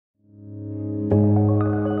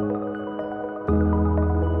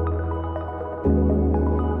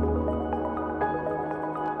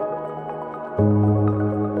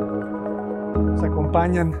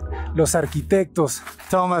acompañan los arquitectos,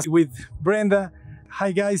 Thomas with Brenda.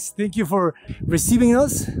 Hi guys, thank you for receiving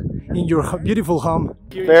us in your beautiful home.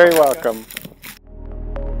 Very welcome.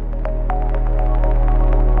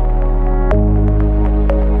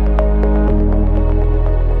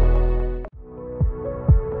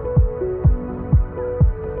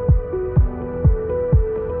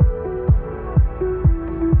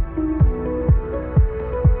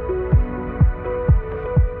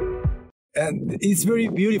 And it's very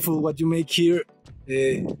beautiful what you make here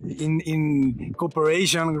in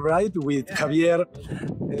cooperation, right, with Javier.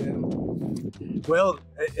 Well,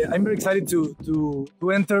 I'm very excited to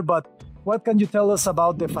enter, but what can you tell us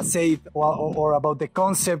about the facade or about the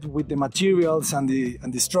concept with the materials and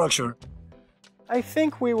the structure? I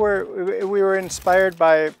think we were inspired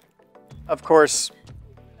by, of course,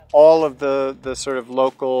 all of the sort of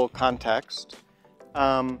local context.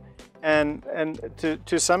 And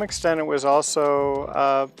to some extent it was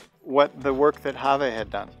also what the work that Javier had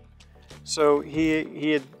done. So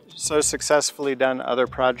he had so successfully done other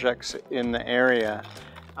projects in the area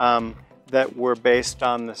that were based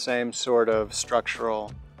on the same sort of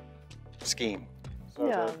structural scheme. So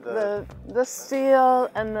yeah, the steel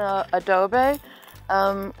and the adobe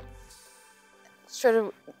sort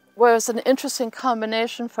of was an interesting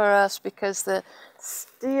combination for us because the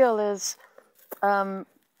steel is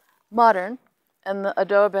modern, and the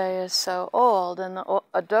adobe is so old, and the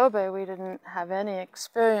adobe we didn't have any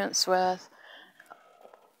experience with,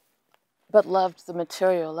 but loved the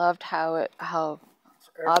material, loved how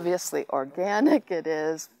obviously organic it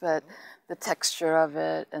is, but the texture of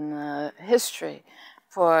it and the history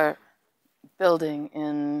for building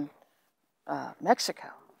in Mexico.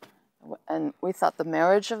 And we thought the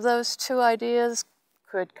marriage of those two ideas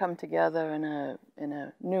could come together in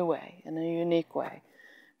a new way, in a unique way.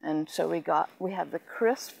 And so we have the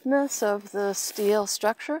crispness of the steel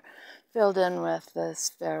structure filled in with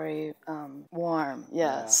this very warm,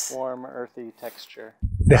 yes. Yeah, warm, earthy texture.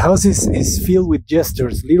 The house is filled with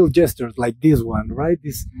gestures, little gestures like this one, right?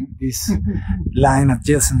 This line,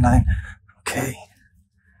 adjacent line. Okay.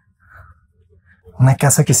 Una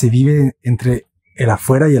casa que se vive entre el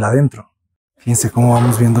afuera y el adentro. Fíjense cómo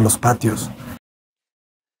vamos viendo los patios.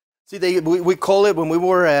 See, we call it, when we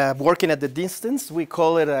were working at the distance, we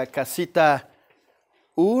call it casita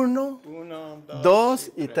uno, dos,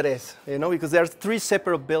 y tres, you know, because there are three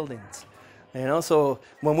separate buildings, you know, so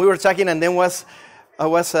when we were talking and then I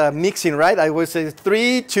was mixing, right, I would say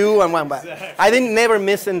 3, 2, and 1, but exactly. I didn't never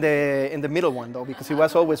miss in the middle one, though, because it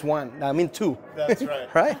was always 1, I mean 2. That's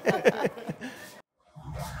right. Right?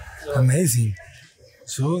 Amazing.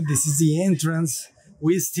 So this is the entrance.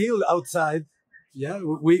 We're still outside. Yeah,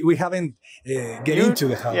 we haven't get into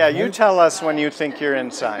the house. Yeah, right? you tell us when you think you're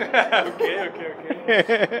inside.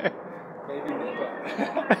 Okay.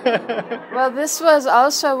 Well, this was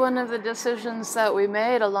also one of the decisions that we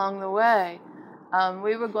made along the way.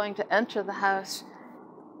 We were going to enter the house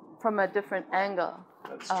from a different angle.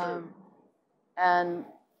 That's true. And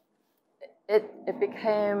it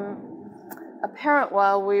became apparent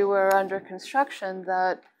while we were under construction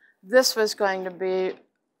that this was going to be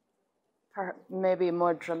maybe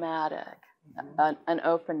more dramatic, an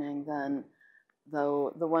opening than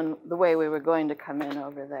the way we were going to come in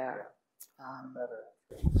over there.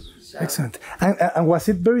 Excellent. And was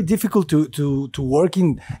it very difficult to work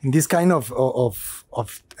in this kind of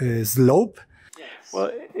slope? Yes. Well,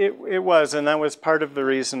 it was, and that was part of the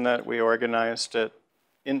reason that we organized it.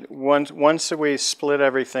 Once we split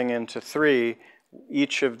everything into 3,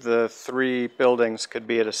 each of the 3 buildings could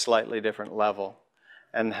be at a slightly different level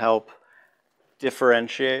and help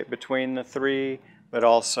differentiate between the 3, but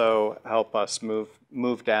also help us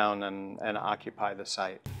move down and occupy the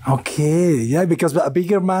site. Okay, yeah, because a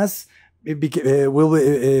bigger mass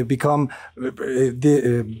will become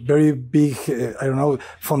very big, I don't know,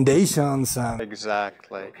 foundations.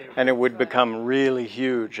 Exactly, and it would become really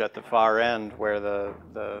huge at the far end where the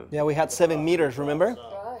Yeah, we had 7 meters, remember?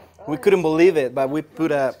 We couldn't believe it, but we put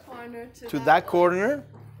to that corner,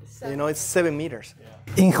 you know, it's 7 meters.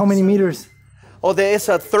 In how many meters? Oh, there is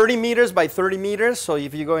 30 meters by 30 meters, so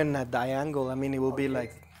if you go in a diagonal, I mean, it will be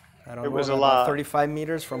like, I don't know, was a lot. 35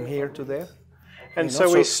 meters from here to there. And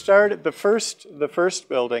so we started, the first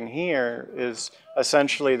building here is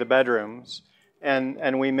essentially the bedrooms,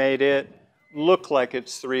 and we made it look like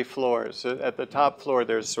it's 3 floors. At the top floor,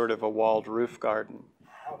 there's sort of a walled roof garden.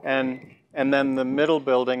 And then the middle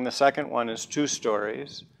building, the second one, is 2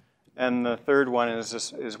 stories, and the third one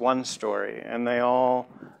is 1 story, and they all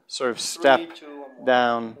sort of step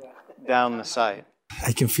down the site.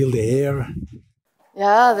 I can feel the air.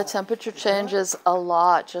 Yeah, the temperature changes a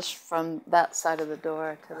lot just from that side of the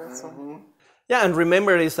door to this one. Yeah, and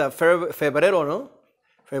remember it's febrero, no?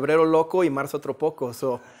 Febrero loco y marzo otro poco.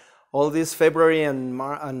 So all this February and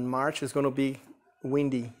March is going to be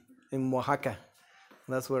windy in Oaxaca.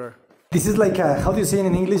 That's where... This is like a, how do you say it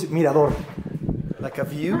in English? Mirador. Like a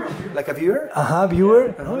view? Like a viewer?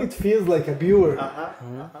 Viewer. Oh, it feels like a viewer.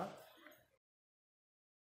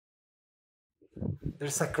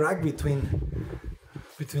 There's a crack between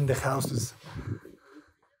the houses.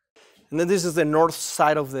 And then this is the north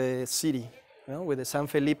side of the city, you know, with the San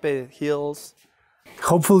Felipe hills.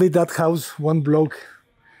 Hopefully that house won't block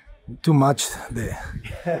too much the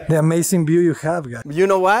amazing view you have, guys. You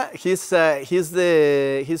know what? They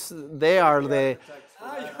are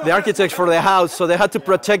the architects for the house, so they had to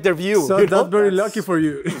protect their view. So that's very lucky for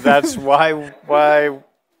you. That's why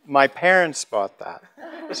my parents bought that.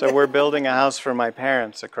 So we're building a house for my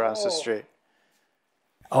parents across the street.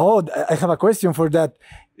 Oh, I have a question for that.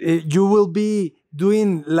 You will be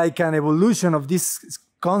doing like an evolution of this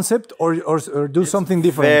concept, or do something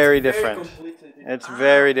different? Very different. It's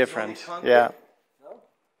very different. Yeah.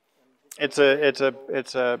 It's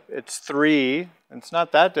three. It's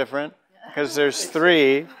not that different because there's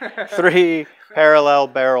three parallel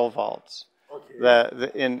barrel vaults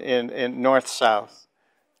that in north-south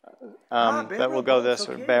that will go this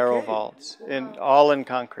way. Barrel vaults all in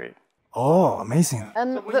concrete. Oh, amazing.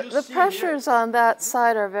 And the pressures on that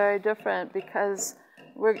side are very different because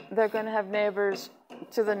they're going to have neighbors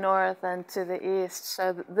to the north and to the east.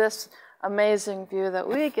 So this amazing view that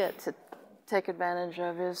we get to take advantage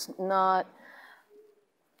of is not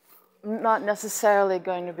necessarily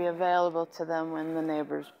going to be available to them when the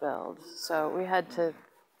neighbors build. So we had to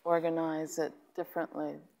organize it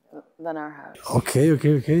differently than our house.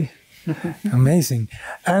 Okay. Amazing.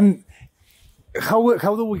 And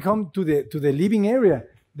how do we come to the living area?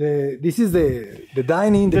 This is the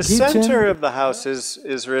dining, the kitchen. The center of the house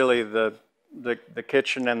is really the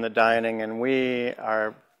kitchen and the dining, and we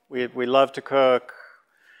love to cook.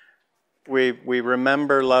 We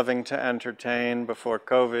remember loving to entertain before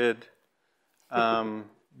COVID,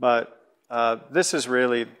 but this is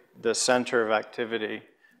really the center of activity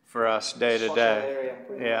for us day to day.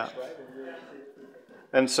 Yeah.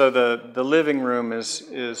 And so the living room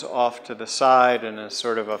is off to the side and is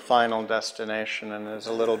sort of a final destination and is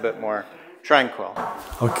a little bit more tranquil.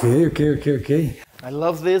 Okay. I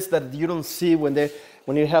love this that you don't see when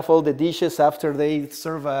you have all the dishes after they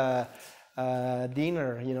serve a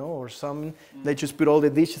dinner, you know, or something. They just put all the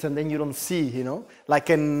dishes and then you don't see, you know. Like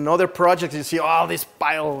in other projects, you see all this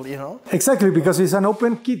pile, you know. Exactly, because it's an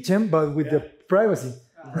open kitchen, but with the privacy.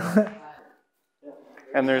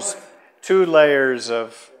 And there's 2 layers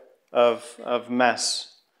of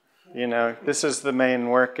mess. You know, this is the main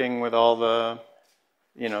working with all the,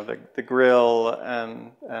 you know, the grill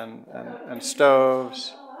and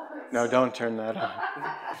stoves. No, don't turn that on.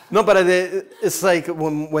 No, but it's like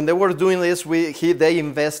when they were doing this, they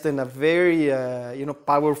invest in a very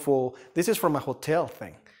powerful. This is from a hotel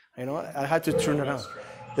thing. You know, I had to turn it on.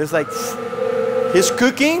 It's like he's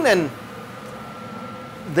cooking and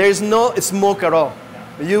there's no smoke at all.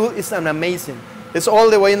 It's an amazing. It's all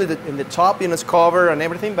the way in the top, it's covered and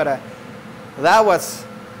everything. But that was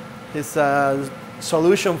his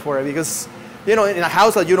solution for it, because in a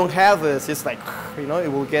house that you don't have this, it's like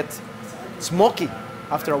it will get smoky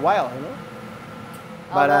after a while.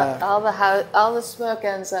 But all the smoke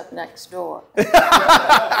ends up next door.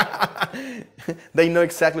 They know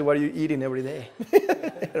exactly what you're eating every day,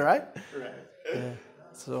 right? Yeah.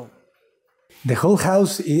 So. The whole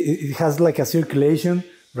house, it has like a circulation,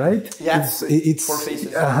 right? Yeah, it's 4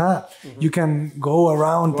 faces. You can go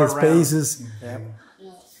around the spaces. Yeah.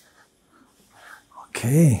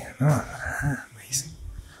 Okay, amazing.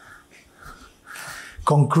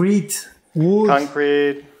 Concrete, wood.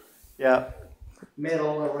 Concrete, yeah.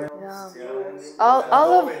 Metal around. Yeah.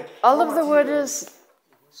 All of the wood is,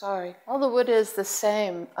 all the wood is the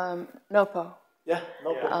same, nopo. Yeah,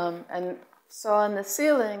 nopo. And so on the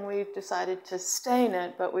ceiling, we decided to stain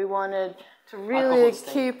it, but we wanted to really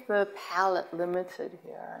keep the palette limited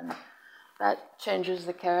here. And that changes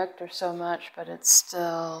the character so much, but it's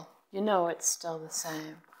still, it's still the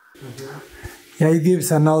same. Mm-hmm. Yeah, it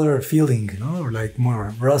gives another feeling, like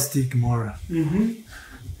more rustic, more... Mm-hmm.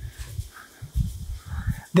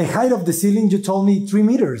 The height of the ceiling, you told me 3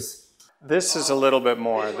 meters. This is a little bit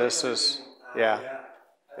more. This is, yeah.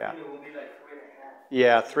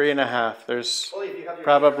 Yeah, 3.5. There's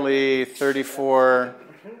probably 34,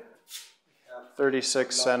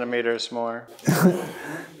 36 centimeters more.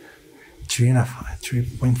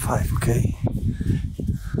 3.5, okay.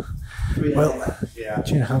 Well, Yeah.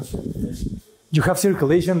 2.5. You have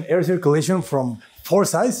circulation, air circulation from 4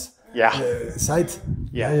 sides? Yeah. Sides?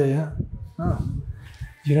 Yeah. Yeah. Oh.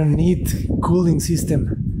 You don't need cooling system.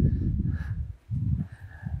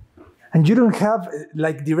 And you don't have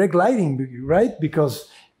like direct lighting, right? Because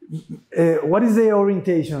what is the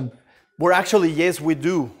orientation? We're actually, yes, we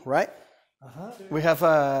do, right? We have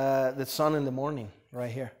the sun in the morning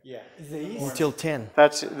right here. Yeah. Is the east? Until 10.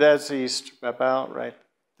 That's east, about right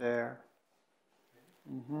there.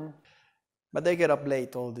 Mm-hmm. But they get up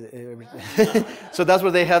late all the everything. So that's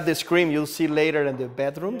where they have the screen. You'll see later in the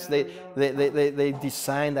bedrooms. They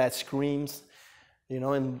design that screens, you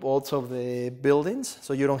know, in both of the buildings.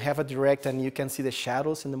 So you don't have a direct, and you can see the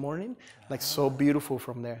shadows in the morning. Like so beautiful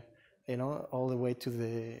from there, you know, all the way to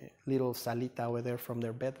the little salita over there from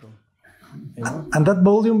their bedroom. You know? And that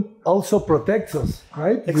volume also protects us,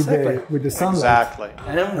 right? Exactly. With the sunlight. Exactly.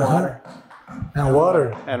 And water. And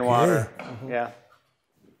water. And water. Yeah.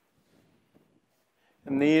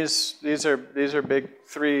 And these are big,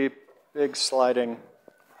 3 big sliding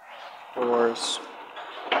doors.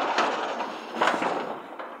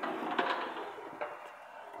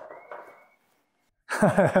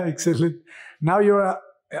 Excellent. Now you're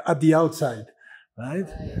at the outside, right?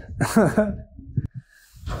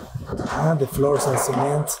 The floors are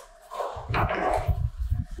cement.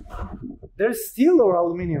 There's steel or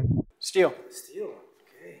aluminum? Steel. Steel.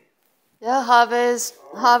 Okay. Yeah,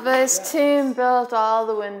 Jave's team built all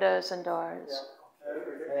the windows and doors.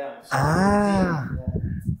 Ah,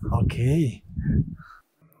 okay.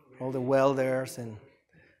 All the welders and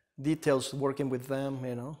details working with them,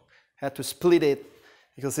 you know. Had to split it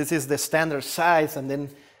because this is the standard size, and then,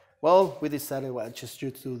 well, we decided, well, just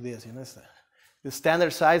do this, you know. The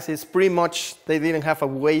standard size is pretty much, they didn't have a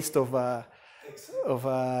waste of the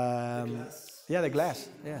glass,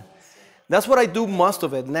 yeah. That's what I do most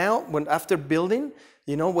of it. Now, after building,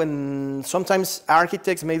 you know, when sometimes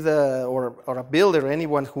architects make or a builder,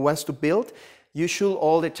 anyone who wants to build, you should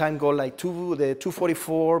all the time go like the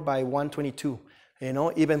 244 by 122, you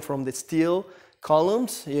know, even from the steel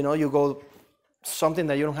columns, you know, you go something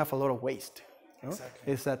that you don't have a lot of waste. You know?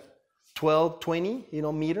 Exactly. It's at 12, 20, you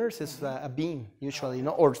know, meters is a beam usually, you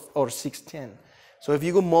know, or 610. So if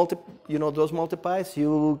you go those multiplies,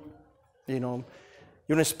 you know,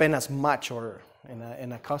 you don't spend as much or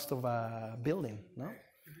in a cost of a building, no?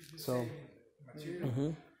 So,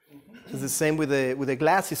 it's the same with the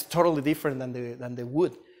glass. It's totally different than the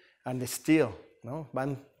wood and the steel, no?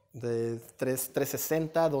 Van de 360,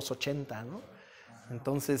 280, no?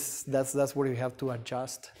 Entonces that's where you have to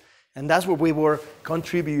adjust, and that's where we were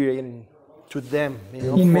contributing to them, you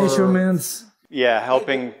know, in measurements. Yeah,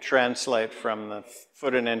 helping translate from the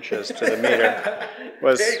foot and inches to the meter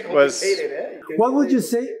was. What would you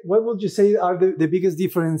say? What would you say are the biggest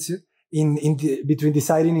difference between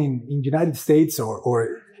deciding in United States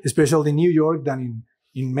or especially New York than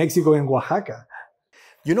in Mexico and Oaxaca?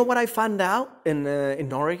 You know what I found out in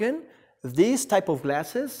Oregon? These type of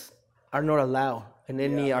glasses are not allowed in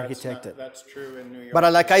any architecture. That's true in New York.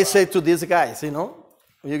 But like I said to these guys, you know,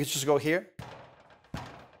 you can just go here.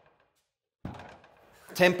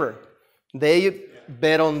 Temper. They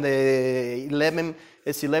bet on the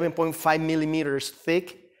 11.5 millimeters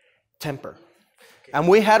thick temper. Okay. And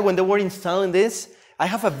we had, when they were installing this, I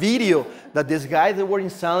have a video that this guy they were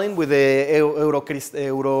installing with the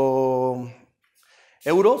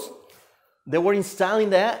euros. They were installing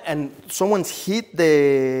that, and someone hit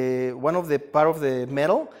one of the part of the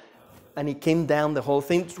metal, and it came down the whole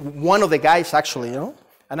thing. One of the guys, actually, you know.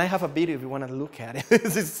 And I have a video if you want to look at it.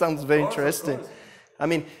 This sounds very interesting. I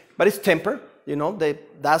mean, but it's temper, you know.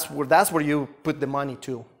 That's where you put the money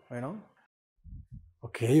too, you know.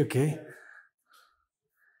 Okay.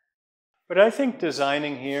 But I think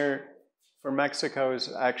designing here for Mexico is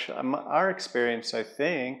actually, our experience, I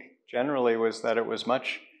think, generally was that it was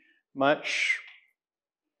much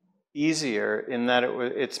easier in that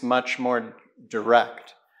it's much more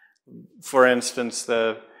direct. For instance,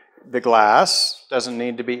 the glass doesn't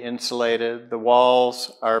need to be insulated. The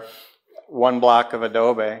walls are 1 block of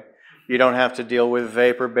adobe. You don't have to deal with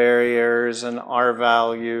vapor barriers and R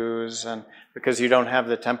values, and because you don't have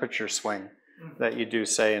the temperature swing that you do,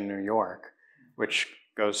 say, in New York, which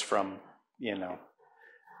goes from, you know,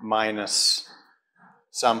 minus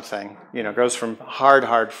something, you know, goes from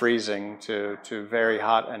hard freezing to very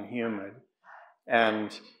hot and humid. And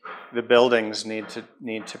the buildings need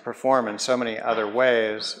to perform in so many other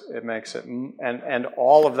ways. It makes it, and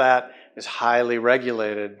all of that is highly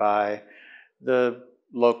regulated by the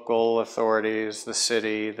local authorities, the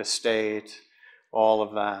city, the state, all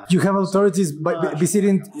of that. You have authorities by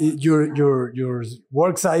visiting your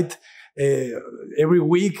work site every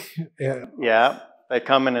week. Yeah, they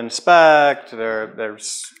come and inspect.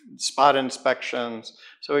 There's spot inspections.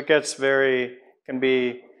 So it gets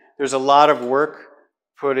there's a lot of work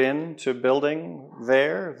put into building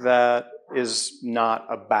there that is not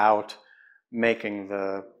about making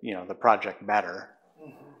the project better.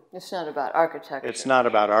 It's not about architecture. It's not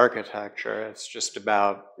about architecture. It's just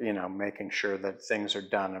about, making sure that things are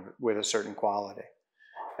done with a certain quality.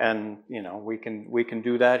 And, we can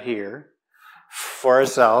do that here for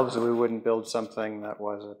ourselves. We wouldn't build something that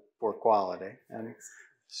was of poor quality. And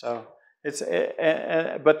so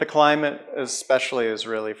but the climate especially is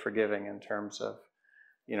really forgiving in terms of,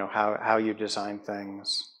 how you design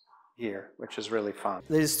things here, which is really fun.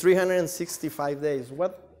 There's 365 days.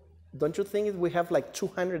 Don't you think we have like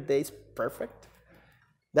 200 days perfect?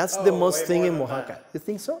 That's the most thing in Oaxaca. You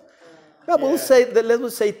think so? No, but let's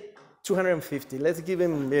say 250. Let's give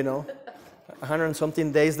him, 100 and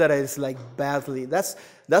something days that is like badly. That's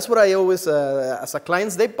what I always, as a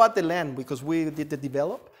clients, they bought the land because we did the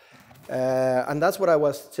develop. And that's what I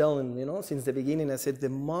was telling, since the beginning. I said the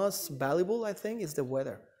most valuable, I think, is the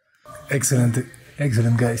weather. Excellent,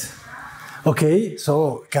 excellent, guys. Okay,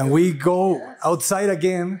 so can we go outside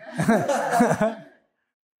again?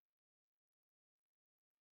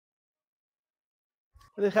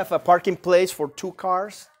 They have a parking place for 2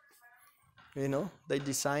 cars. They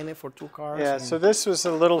design it for 2 cars. Yeah, so this was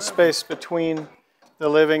a little space between the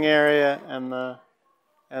living area and the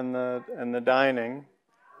dining.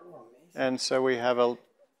 And so we have a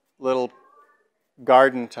little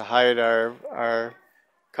garden to hide our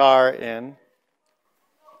car in.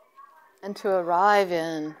 And to arrive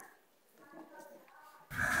in.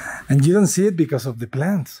 And you don't see it because of the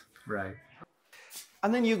plants. Right.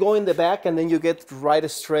 And then you go in the back, and then you get right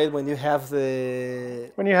straight when you have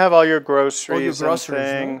all your groceries, and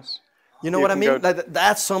things. No? You know what I mean?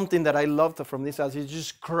 That's something that I loved from this house. You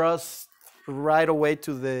just cross right away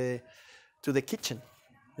to the kitchen,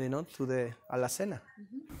 to the alacena.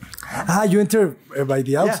 You enter by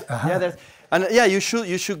the outside. Yeah, you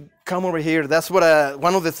should come over here. That's what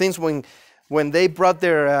one of the things when they brought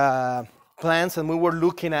their plans and we were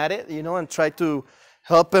looking at it, and try to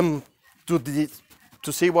help them to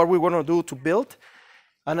see what we want to do to build.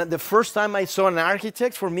 And the first time I saw an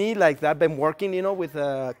architect, for me, like I've been working, with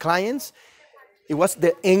clients, it was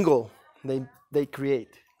the angle they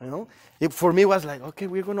create. For me, it was like, okay,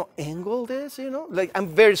 we're going to angle this. Like I'm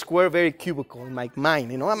very square, very cubical in my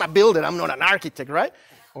mind. I'm a builder. I'm not an architect, right?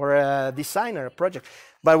 Or a designer, a project.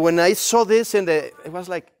 But when I saw this, it was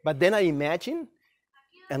like, but then I imagine,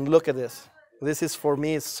 and look at this. This is, for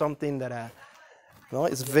me, is something that,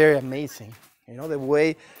 it's very amazing. The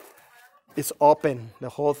way it's open, the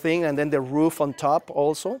whole thing, and then the roof on top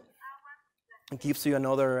also, it gives you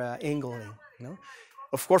another angling,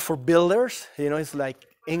 Of course, for builders, it's like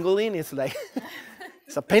angling, it's like,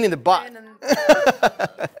 it's a pain in the butt.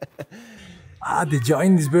 The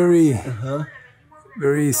joint is very...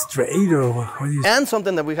 very straight, or what do you say? And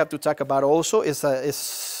something that we have to talk about also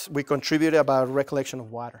is we contributed about recollection of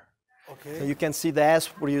water. Okay. So you can see that's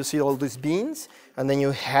where you see all these beams, and then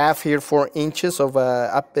you have here 4 inches of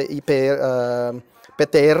PTR,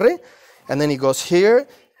 and then it goes here,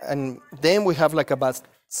 and then we have like about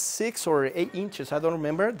 6 or 8 inches, I don't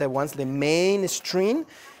remember, the main stream,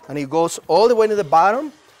 and it goes all the way to the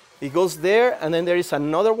bottom, it goes there, and then there is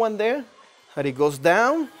another one there, and it goes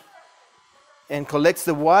down, and collects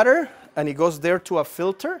the water, and it goes there to a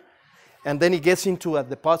filter, and then it gets into a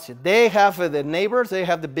deposit. They have, the neighbors, they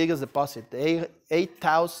have the biggest deposit,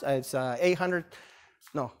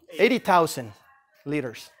 80,000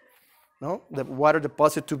 liters, the water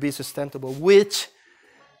deposit to be sustainable, which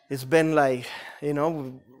has been like,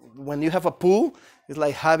 when you have a pool, it's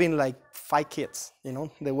like having like 5 kids,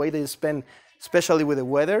 the way they spend, especially with the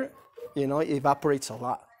weather, it evaporates a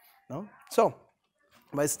lot, So,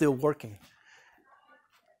 but it's still working.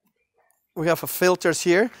 We have filters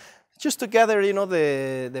here, just to gather,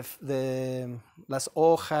 las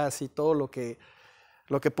hojas y todo lo que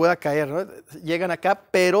pueda caer, Llegan acá,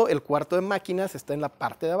 pero el cuarto de máquinas está en la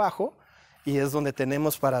parte de abajo y es donde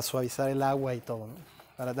tenemos para suavizar el agua y todo,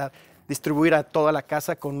 Para distribuir a toda la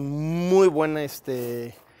casa con muy buen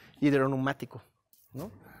hidroneumático,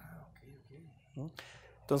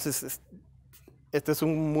 Entonces, este es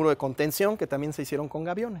un muro de contención que también se hicieron con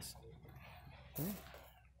gaviones.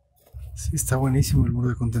 Sí, está buenísimo el muro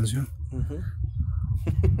de contención.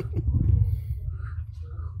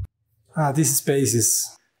 This space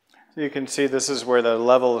is... So you can see this is where the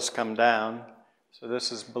levels come down. So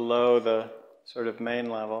this is below the sort of main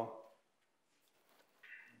level.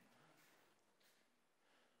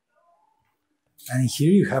 And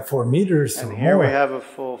here you have 4 meters. And or here more. we have a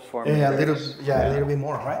full 4 meters. A little bit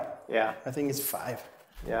more, right? Yeah. I think it's 5.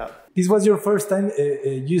 Yeah. This was your first time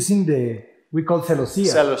using the, we call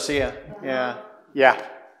celosía. Celosía. Yeah. Yeah.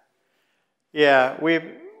 Yeah. We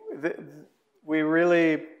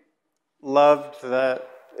really loved that.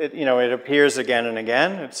 It, you know, it appears again and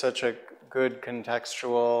again. It's such a good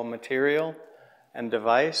contextual material and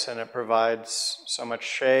device, and it provides so much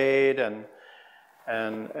shade and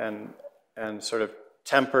sort of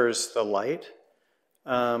tempers the light.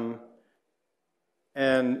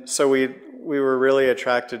 And so we were really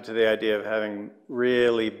attracted to the idea of having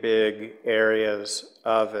really big areas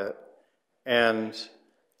of it. And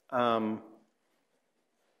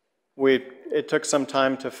it took some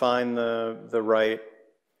time to find the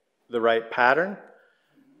right pattern,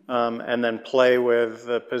 and then play with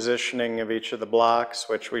the positioning of each of the blocks,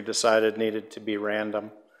 which we decided needed to be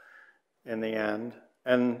random in the end.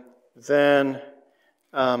 And then,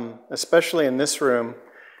 especially in this room,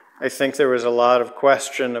 I think there was a lot of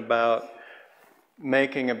question about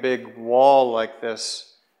making a big wall like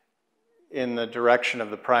this in the direction of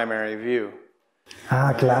the primary view.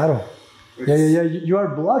 Ah, claro. Yeah. You are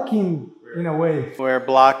blocking in a way. We're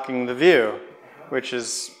blocking the view, which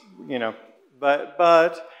is, you know,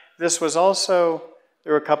 but this was also,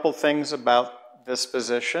 there were a couple things about this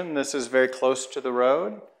position. This is very close to the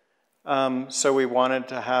road, so we wanted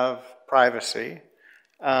to have privacy.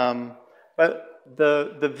 But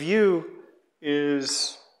the view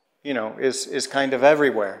is, you know, is kind of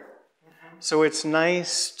everywhere. So it's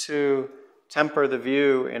nice to temper the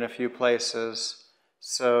view in a few places,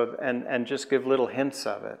 so and just give little hints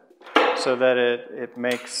of it, so that it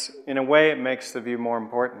makes, in a way, it makes the view more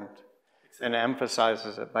important and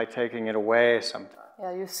emphasizes it by taking it away sometimes.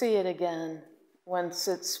 Yeah, you see it again once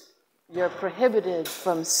you're prohibited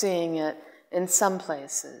from seeing it in some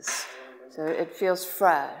places, so it feels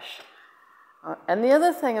fresh. And the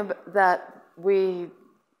other thing that we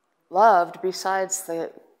loved, besides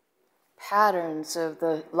the patterns of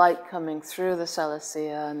the light coming through the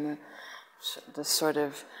celosía and the sort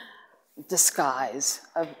of disguise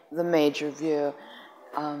of the major view,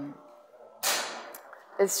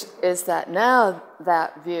 is that now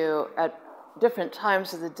that view at different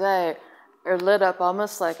times of the day are lit up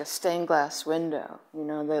almost like a stained glass window. You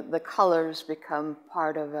know, the colors become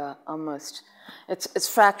part of almost, it's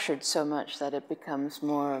fractured so much that it becomes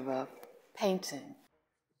more of a painting.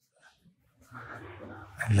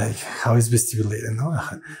 I like how it's vestibulated, ¿no?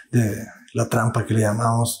 La trampa que le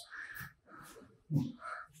llamamos.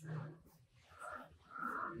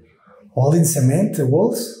 All in cement, the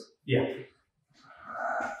walls? Yeah.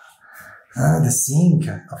 Ah, the sink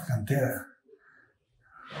of cantera.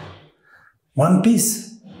 One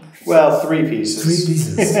piece? Well, 3 pieces. 3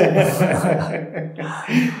 pieces.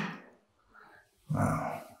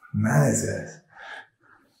 Wow, nice, guys.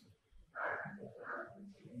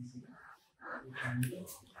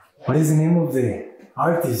 What is the name of the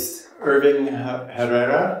artist? Irving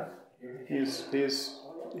Herrera.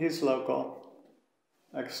 He's local.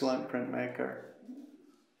 Excellent printmaker.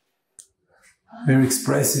 Very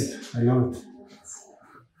expressive, I love it.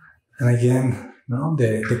 And again, no,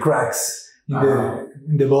 the cracks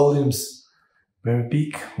in the volumes, very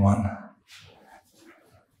big one.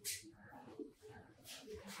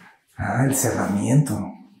 Ah, el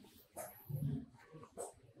cerramiento.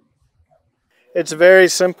 It's very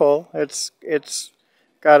simple. It's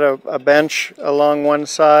got a bench along one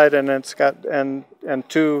side, and it's got and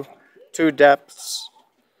two depths,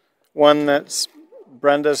 one that's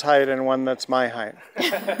Brenda's height and one that's my height.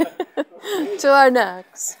 To our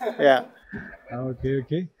necks. Yeah.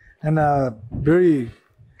 Okay. And a very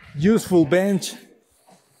useful bench.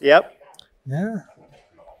 Yep. Yeah,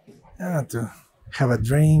 to have a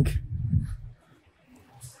drink.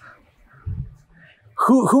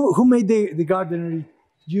 Who made the garden?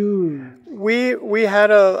 You? We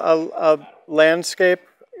had a landscape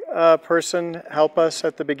person help us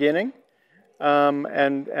at the beginning,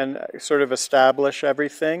 and sort of establish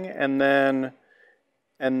everything, and then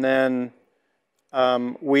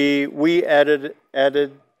we edited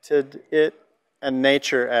it, and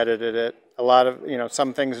nature edited it. A lot of, you know,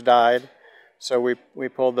 some things died, so we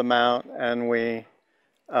pulled them out, and we,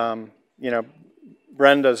 you know,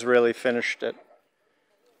 Brenda's really finished it.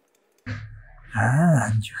 Ah,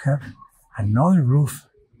 and you have another roof.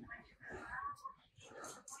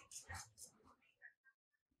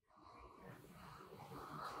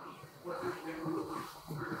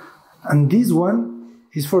 And this one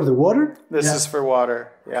is for the water? This is for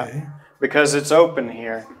water, yeah. Okay. Because it's open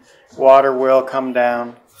here, water will come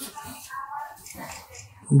down.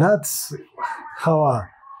 That's how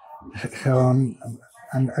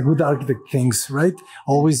and a good architect thinks, right?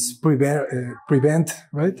 Always prevent,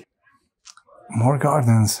 right? More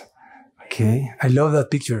gardens. Okay, I love that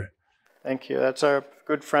picture. Thank you. That's our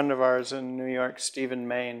good friend of ours in New York, Stephen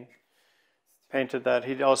Main. Painted that.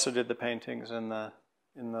 He also did the paintings in the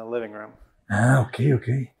living room. Ah, okay,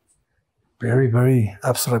 okay. Very, very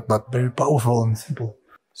abstract, but very powerful and simple.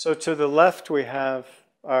 So to the left we have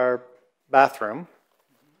our bathroom,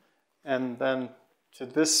 and then to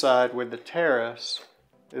this side with the terrace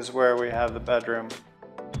is where we have the bedroom.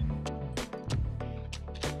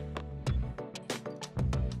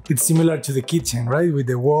 It's similar to the kitchen, right? With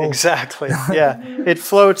the wall. Exactly, yeah. It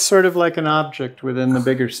floats sort of like an object within the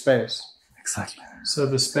bigger space. Exactly. So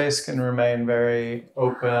the space can remain very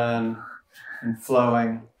open and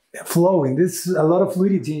flowing. Flowing. There's a lot of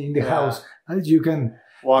fluidity in the house. And you can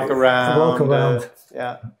walk around.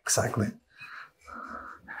 Yeah. Exactly.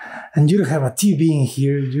 And you don't have a TV in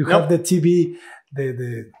here. You have the TV.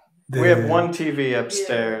 We have one TV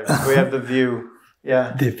upstairs. We have the view.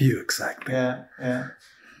 Yeah. The view, exactly. Yeah, yeah.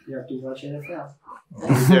 You have to watch NFL. We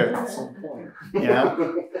do. At some point. Yeah.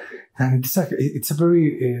 And it's a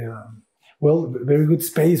very very good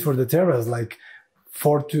space for the terrace, like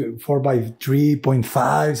 4 by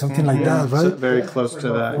 3.5, something like that, right? So very close to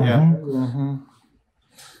that. Yeah.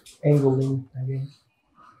 Angling again.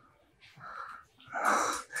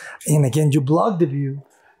 And again, you block the view,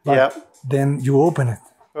 but then you open it.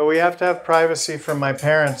 Well, we have to have privacy from my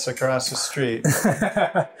parents across the street.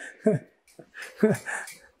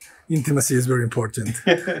 Intimacy is very important.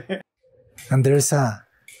 And there's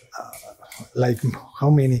like how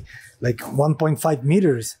many? Like 1.5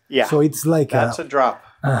 meters. Yeah. So it's like that's a drop.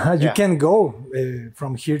 You can go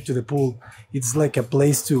from here to the pool. It's like a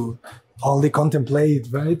place to only contemplate,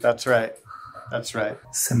 right? That's right. That's right.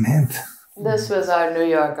 Cement. This was our New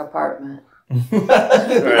York apartment. Right.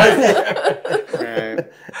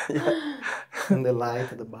 And the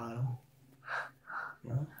light at the bottom.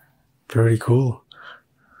 Very cool.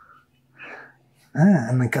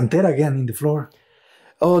 And a cantera again in the floor.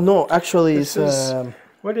 Oh no, actually it's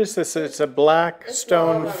what is this? It's a black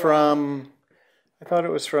stone from, I thought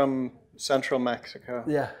it was from central Mexico.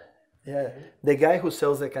 yeah. The guy who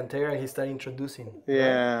sells the cantera, he started introducing.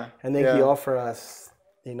 Yeah. Right? And then he offered us,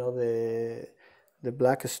 the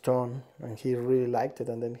black stone, and he really liked it.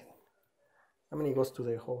 And then, he goes to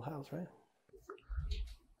the whole house, right?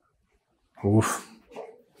 Oof.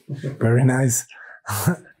 Very nice.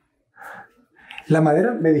 La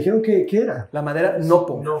madera, me dijeron que era. La madera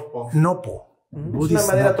nopo. Nopo. Es una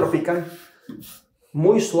madera tropical.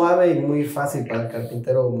 Muy suave y muy fácil para el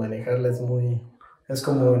carpintero manejarla. Es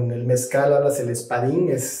como en el mezcal, hablas el espadín,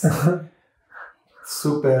 es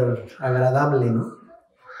súper agradable, ¿no?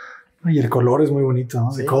 Y el color es muy bonito, ¿no?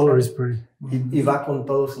 Sí, The color is pretty. Y va con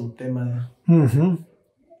todo su tema de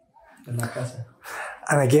la casa.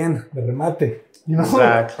 And again, the remate. You know?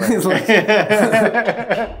 Exactly. It's like,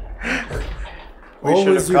 we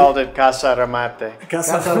should have called it Casa Remate.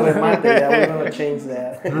 Casa remate, yeah, we're going to change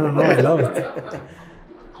that. No, I love it.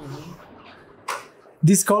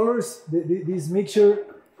 These colors, this mixture,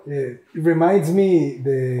 it reminds me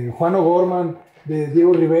the Juan O'Gorman, the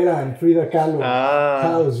Diego Rivera and Frida Kahlo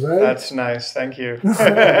house, right? That's nice. Thank you.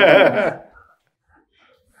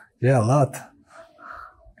 Yeah, a lot.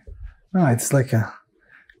 No, it's like a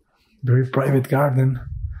very private garden.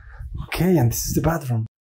 Okay, and this is the bathroom.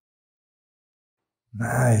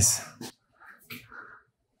 Nice.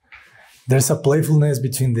 There's a playfulness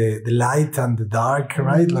between the light and the dark,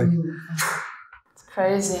 right? Like It's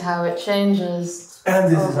crazy how it changes. And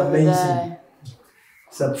this is over the amazing. day.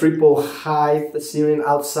 It's a triple height ceiling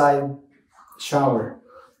outside shower.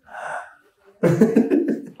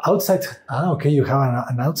 outside. Okay, you have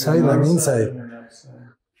an outside and inside.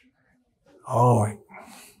 Oh,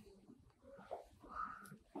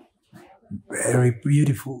 very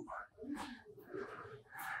beautiful.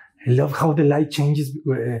 I love how the light changes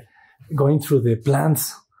going through the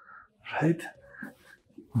plants, right?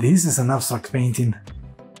 This is an abstract painting.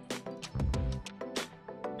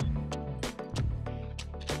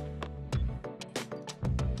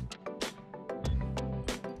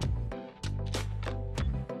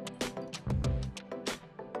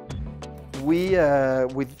 We,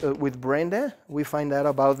 with Brenda, we find out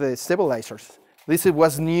about the stabilizers. This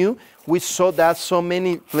was new. We saw that so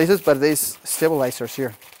many places, but there's stabilizers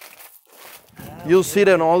here. You'll see it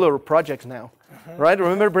in all our projects now, right?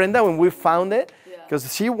 Remember, Brenda, when we found it?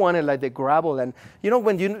 Because she wanted like the gravel, and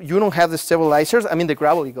when you don't have the stabilizers, the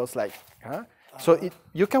gravel, it goes like, huh? So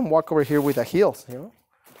you can walk over here with the heels,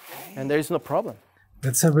 and there is no problem.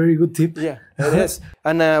 That's a very good tip. Yeah, it is.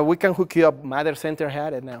 And we can hook you up. Mother Center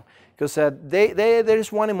had it now. Because there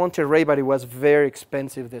is one in Monterrey, but it was very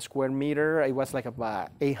expensive. The square meter, it was like about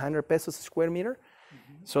 800 pesos a square meter.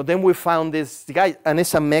 So then we found this guy, and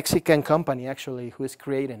it's a Mexican company actually who is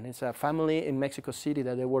creating. It's a family in Mexico City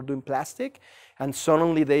that they were doing plastic, and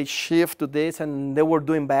suddenly they shift to this, and they were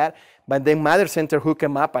doing bad. But then Mother Center hooked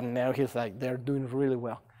him up, and now he's like, they're doing really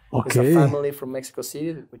well. Okay. It's a family from Mexico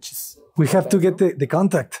City, which is... We have to get the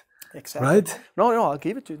contact. Exactly. Right? No, I'll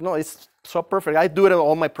give it to you. No, it's so perfect. I do it on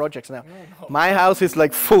all my projects now. My house is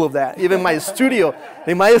like full of that. Even my studio.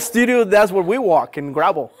 In my studio, that's where we walk in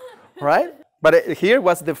gravel, right? But here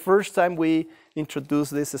was the first time we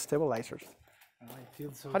introduced these stabilizers.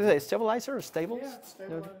 How do you say, stabilizer or stables?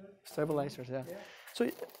 Yeah, stabilizers, yeah. So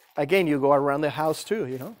again, you go around the house too,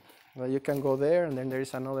 you know. Well, you can go there, and then there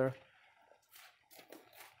is another.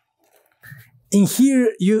 In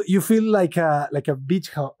here, you feel like a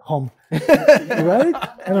beach home, right?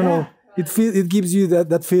 I don't know. It gives you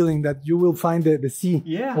that feeling that you will find the sea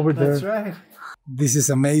over there. That's right. This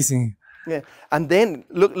is amazing. Yeah, and then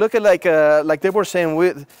look at like they were saying,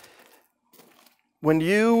 when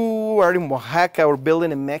you are in Oaxaca or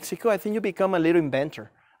building in Mexico, I think you become a little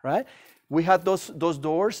inventor, right? We had those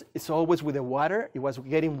doors. It's always with the water. It was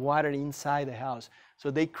getting water inside the house,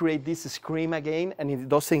 so they create this screen again, and it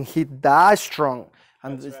doesn't hit that strong.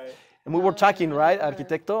 And, and we were talking, right,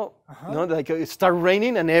 Arquitecto? You know, like it start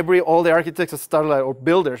raining, and all the architects start like, or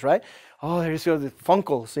builders, right? Oh, there is the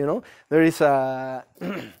funkles, you know. There is a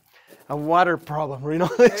water problem, you know.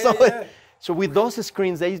 So with those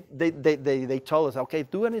screens, they told us, okay,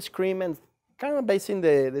 do an screen and kind of basing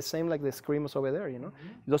the same like the screens over there, you know.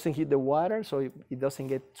 It doesn't hit the water, so it doesn't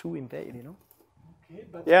get too invaded, you know. Okay,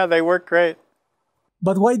 yeah, they work great.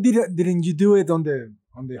 But why didn't you do it in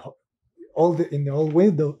the old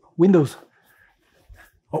windows?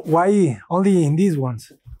 Why only in these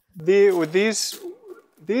ones? These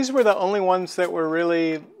were the only ones that were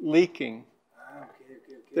really leaking.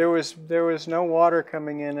 There was no water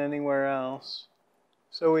coming in anywhere else,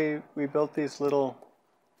 so we built these little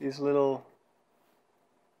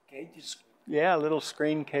cages. Yeah, little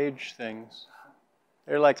screen cage things.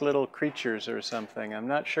 They're like little creatures or something. I'm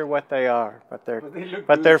not sure what they are, but they're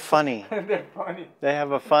funny. They're funny. They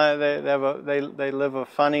have a fun. They live a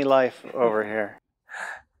funny life over here.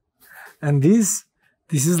 And this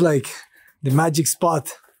is like the magic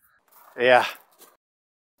spot. Yeah.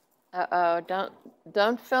 Uh-oh,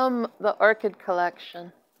 don't film the orchid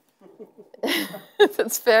collection.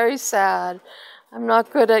 It's very sad. I'm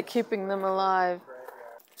not good at keeping them alive.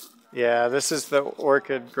 Yeah, this is the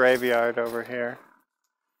orchid graveyard over here.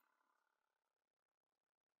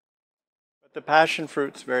 But the passion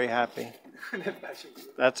fruit's very happy.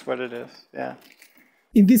 That's what it is, yeah.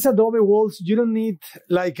 In these adobe walls, you don't need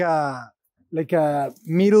like a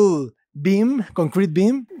middle beam, concrete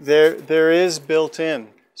beam? There is built in.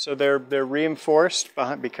 So they're reinforced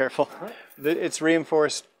behind. Be careful. It's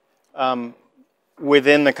reinforced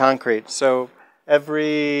within the concrete. So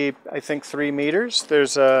every, I think, 3 meters,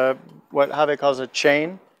 there's how they call it, a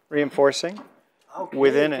chain reinforcing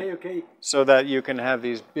within it, so that you can have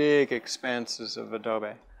these big expanses of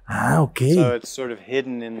adobe. Ah, okay. So it's sort of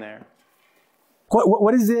hidden in there.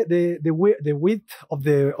 What is the width of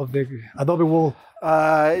the adobe wall?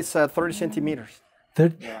 It's 30 centimeters.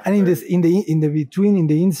 And in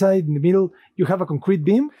the inside, in the middle, you have a concrete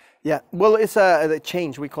beam? Yeah, well, it's a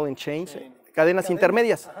change, we call it change. Cadenas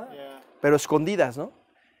intermedias, pero escondidas, ¿no?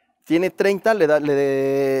 Tiene 30,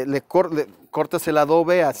 le cortas el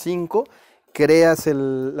adobe a 5, creas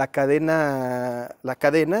la cadena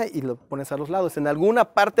y lo pones a los lados. En alguna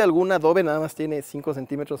parte, algún adobe nada más tiene 5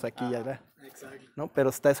 centímetros aquí y allá, ¿no? Pero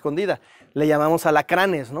está escondida. Le llamamos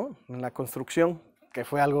alacranes, ¿no? En la construcción, que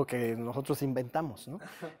fue algo que nosotros inventamos, ¿no?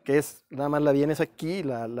 Que es, nada más la vienes aquí y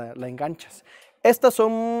la enganchas. Estas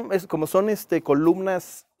como son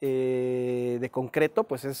columnas de concreto,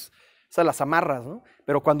 pues esas las amarras, ¿no?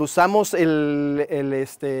 Pero cuando usamos el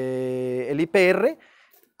IPR,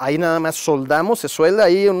 ahí nada más soldamos, se suelda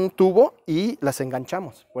ahí en un tubo y las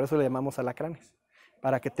enganchamos. Por eso le llamamos alacranes,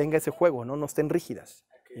 para que tenga ese juego, ¿no? No estén rígidas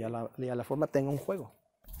y a la forma tenga un juego.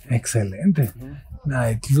 Excelente.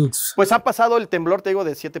 It looks... Pues ha pasado el temblor, te digo,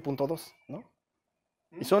 de 7.2, ¿no?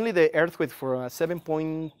 It's only the earthquake for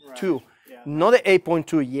 7.2, right. Yeah. Not the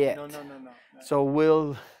 8.2 yet. No. So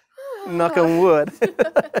we'll knock on wood.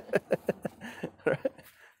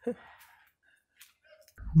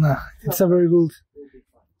 No, it's a very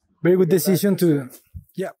good decision to...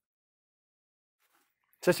 Yeah.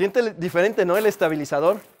 Se siente diferente, ¿no? El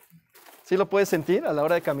estabilizador. ¿Sí lo puedes sentir a la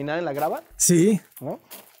hora de caminar en la grava? Sí. ¿No?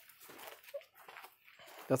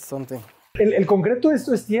 That's something. ¿El concreto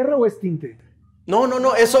esto es tierra o es tinte?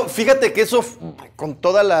 No, eso, fíjate que eso, con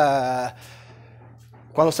toda la...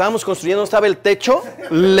 Cuando estábamos construyendo, estaba el techo,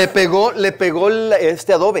 le pegó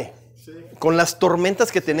este adobe. Sí. Con las tormentas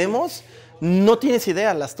que tenemos, no tienes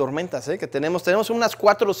idea las tormentas que tenemos. Tenemos unas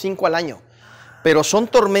 4 o 5 al año. Pero son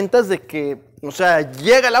tormentas de que, o sea,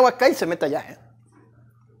 llega el agua acá y se mete allá.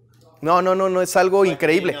 No, es algo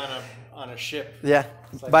increíble. On a ship. Yeah,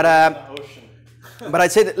 but I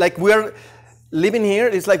said, like, we are living here,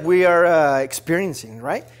 it's like we are experiencing,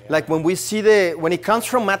 right? Yeah. Like when we see when it comes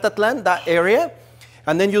from Matatlan, that area,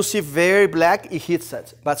 and then you see very black, it hits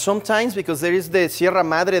us. But sometimes, because there is the Sierra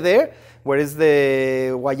Madre there, where is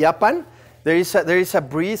the Guayapan, there is a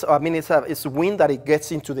breeze, I mean, it's wind that it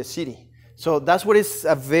gets into the city. So that's what is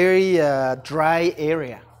a very dry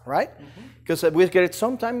area, right? Because we get it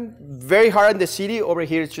sometimes very hard in the city. Over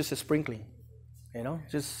here, it's just a sprinkling, you know,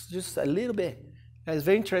 just a little bit. And it's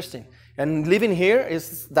very interesting. And living here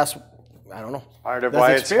that's I don't know. Part of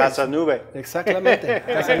why it's Casa Nube. Exactamente.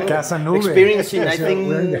 Casa Nube. Experiencing, I think.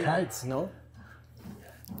 We're in the heights. No,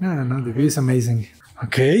 the view is amazing.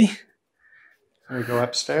 Okay. We go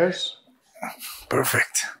upstairs.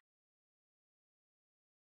 Perfect.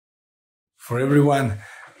 For everyone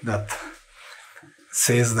that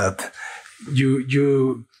says that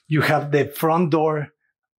you have the front door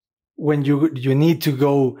when you need to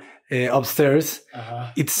go upstairs,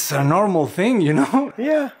 it's a normal thing, you know?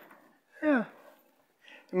 Yeah. I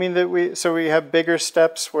mean, we have bigger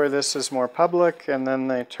steps where this is more public, and then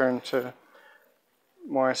they turn to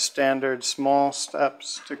more standard small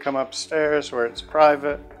steps to come upstairs where it's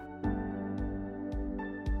private.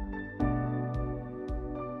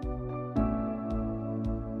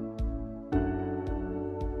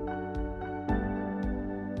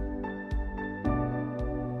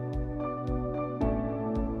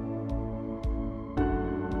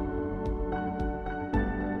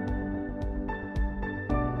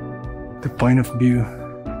 The point of view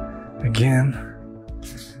again.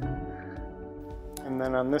 And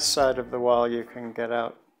then on this side of the wall, you can get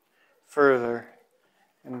out further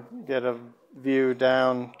and get a view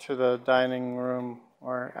down to the dining room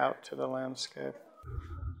or out to the landscape.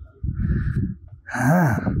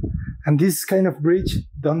 And this kind of bridge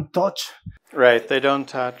don't touch. Right, they don't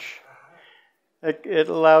touch. It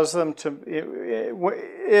allows them to,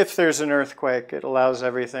 if there's an earthquake, it allows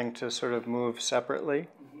everything to sort of move separately.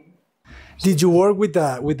 Did you work with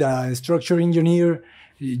a structure engineer,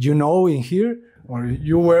 you know, in here? Or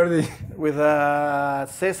you were with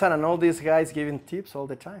Cesar and all these guys giving tips all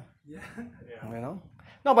the time. Yeah. You know?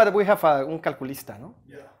 No, but we have un calculista, no?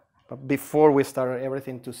 Yeah. But before we start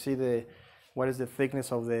everything to see what is the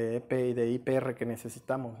thickness of the IPR que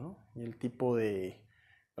necesitamos, ¿no? Y el tipo de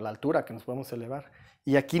la altura que nos podemos elevar.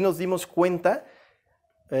 Y aquí nos dimos cuenta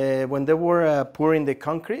when they were pouring the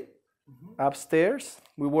concrete upstairs,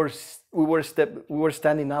 we were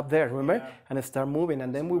standing up there, remember? Yeah. And it started moving,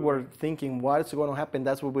 and then we were thinking, what's going to happen?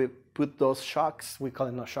 That's where we put those shocks, we call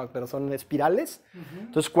it not shock, pero son espirales.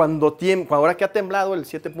 Entonces, ahora que ha temblado el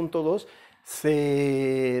 7.2,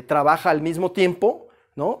 se trabaja al mismo tiempo,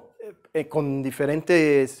 ¿no? Con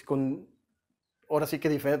diferentes, ahora sí que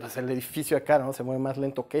diferente, pues el edificio acá, ¿no? Se mueve más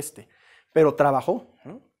lento que este, pero trabajó,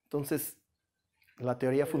 ¿no? Entonces, la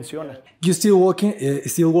teoría funciona. You still working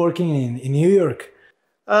in New York?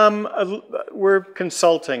 We're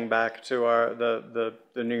consulting back to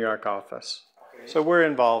the New York office. Okay. So we're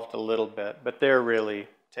involved a little bit, but they're really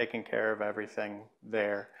taking care of everything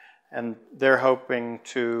there. And they're hoping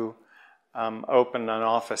to open an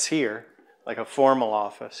office here, like a formal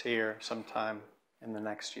office here sometime in the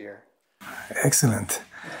next year. Excellent.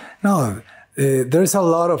 No, there's a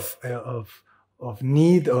lot of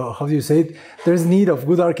need, or how do you say it? There's need of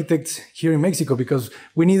good architects here in Mexico because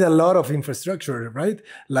we need a lot of infrastructure, right?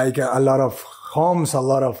 Like a lot of homes, a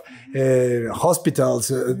lot of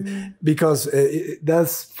hospitals, because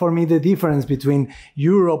that's for me the difference between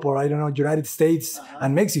Europe or I don't know, United States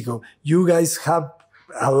and Mexico. You guys have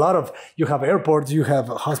you have airports, you have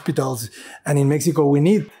hospitals, and in Mexico we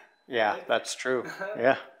need. Yeah, that's true.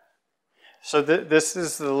 Yeah. So this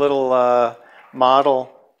is the little model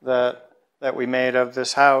that we made of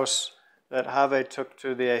this house that Jave took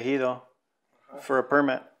to the ejido for a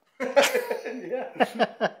permit.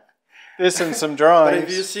 This and some drawings. But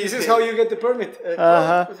if you see, this is how you get the permit.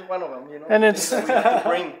 This is one of them, you know. And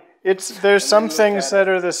there's some things that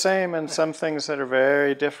are the same and some things that are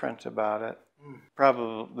very different about it.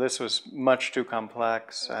 Probably this was much too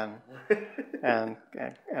complex and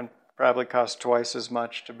probably cost twice as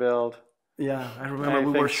much to build. Yeah, I remember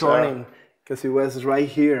we were shorting because it was right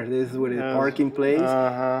here. This is where the parking place,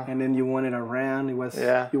 and then you wanted around. It was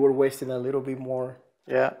you were wasting a little bit more.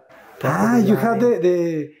 Yeah. You have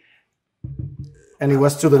the and it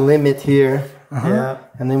was to the limit here. Yeah,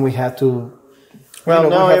 and then we had to. Well,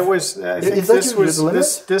 no, it was. I think this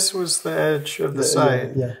was the edge of the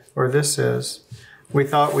site, or this is. We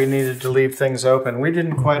thought we needed to leave things open. We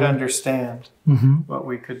didn't quite understand what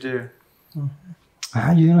we could do.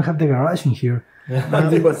 You don't have the garage in here. Yeah,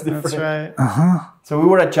 it was different. That's right. So we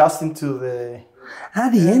were adjusting to the.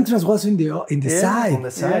 The entrance was in the side. On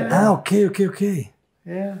the side. Okay.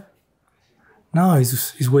 Yeah. No,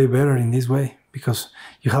 it's way better in this way because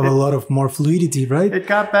you have a lot of more fluidity, right? It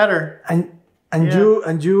got better. And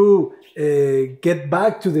you get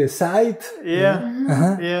back to the site.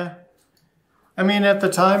 Yeah. Yeah. I mean, at the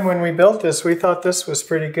time when we built this, we thought this was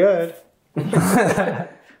pretty good.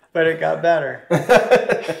 But it got better.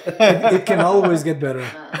 It can always get better.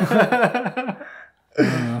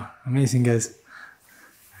 Amazing, guys.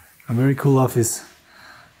 A very cool office.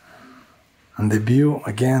 And the view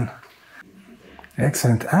again.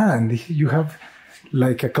 Excellent. And you have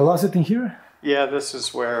like a closet in here? Yeah, this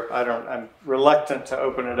is where I'm reluctant to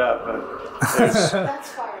open it up, but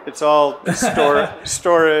it's all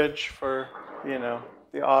storage for,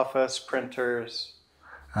 the office, printers,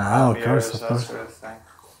 of course. that sort of thing.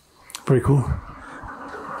 Pretty cool.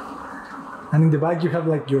 And in the back you have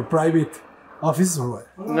like your private office or what?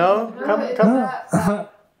 No, come.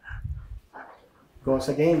 Goes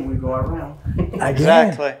again, we go around.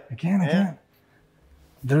 Exactly. Again. Yeah.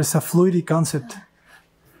 There's a fluidity concept.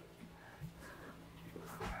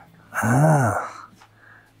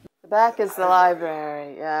 The back is the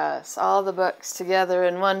library, yes. All the books together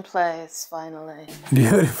in one place, finally.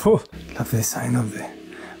 Beautiful. Love the design of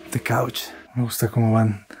the couch. Me gusta cómo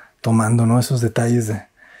van tomando, ¿no?, esos detalles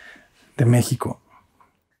de México.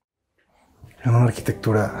 En una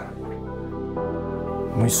arquitectura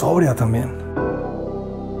muy sobria también.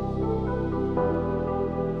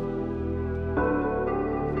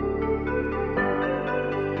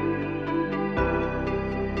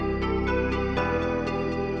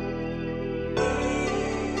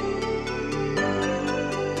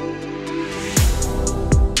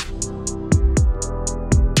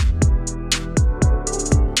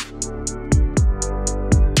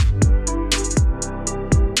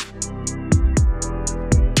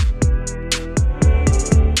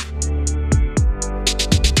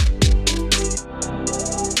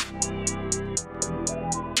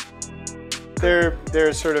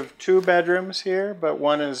 There's sort of 2 bedrooms here, but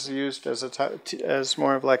one is used as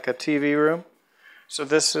more of like a TV room. So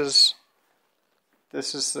this is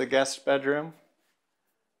the guest bedroom.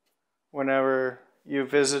 Whenever you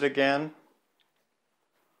visit again,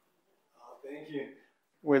 Thank you.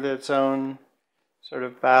 with its own sort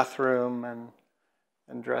of bathroom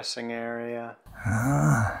and dressing area.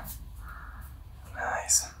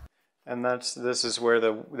 Nice. And this is where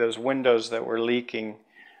those windows that were leaking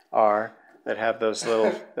are. That have those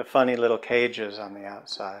the funny little cages on the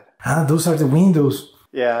outside. Those are the windows.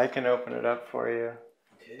 Yeah, I can open it up for you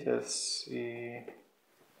to see.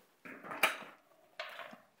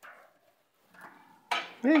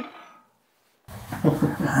 Hey.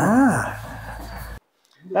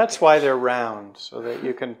 That's why they're round, so that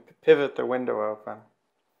you can pivot the window open.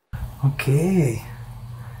 Okay.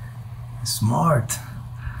 Smart.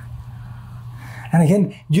 And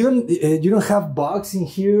again, you don't have bugs in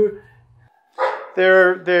here.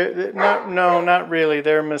 Not really.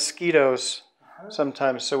 They're mosquitoes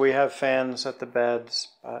sometimes, so we have fans at the beds,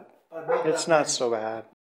 but it's not so bad.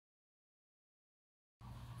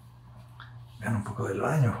 Vean un poco del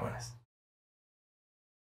baño, jóvenes.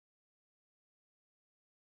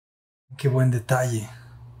 Qué buen detalle.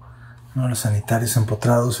 No, los sanitarios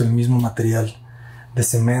empotrados, el mismo material de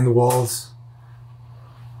cement walls.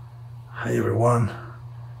 Hi everyone.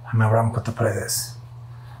 I'm Abraham Cotaparedes.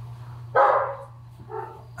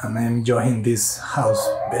 And I'm enjoying this house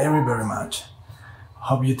very, very much.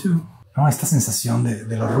 Hope you too. No, esta sensación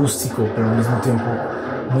de lo rústico, pero al mismo tiempo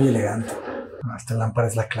muy elegante. Esta lámpara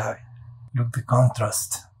es la clave. Look the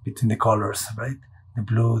contrast between the colors, right? The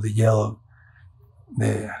blue, the yellow,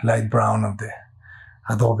 the light brown of the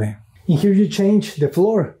adobe. And here you change the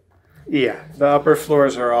floor. Yeah, the upper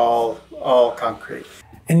floors are all concrete.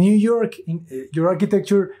 In New York, your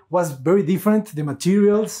architecture was very different, the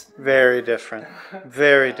materials. Very different,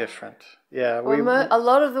 very different. Yeah, a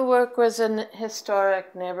lot of the work was in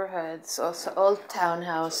historic neighborhoods, also old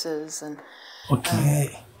townhouses and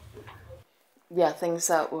things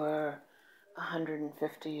that were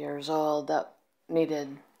 150 years old that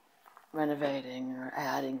needed renovating or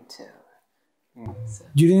adding to.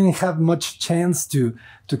 You didn't have much chance to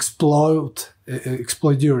exploit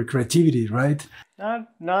your creativity, right?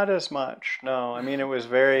 Not as much, no. I mean, it was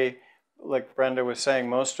very, like Brenda was saying,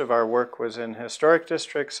 most of our work was in historic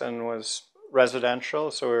districts and was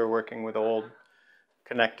residential, so we were working with old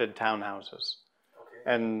connected townhouses.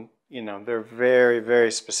 And, you know, they're very,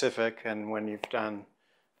 very specific, and when you've done,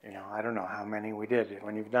 you know, I don't know how many we did,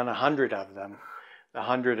 when you've done 100 of them, the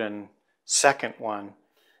 102nd one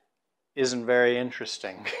isn't very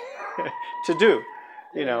interesting to do.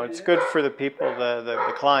 You know, it's good for the people,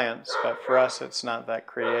 the clients, but for us it's not that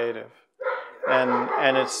creative.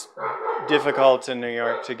 And it's difficult in New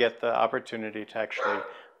York to get the opportunity to actually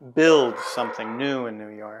build something new in New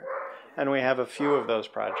York. And we have a few of those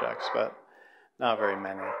projects, but not very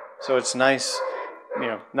many. So it's nice, you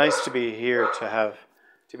know, nice to be here to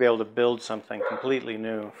be able to build something completely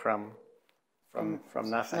new from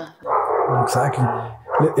nothing. Exactly.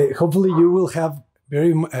 Hopefully you will have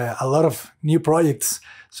a lot of new projects,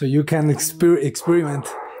 so you can experiment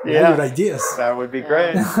your ideas. That would be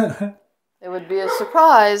great. It would be a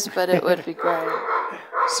surprise, but it would be great.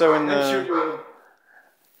 So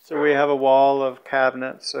so we have a wall of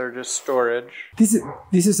cabinets or just storage. This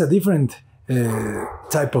is a different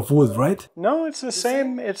type of wood, right? No, it's the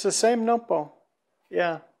same. It's the same nopo.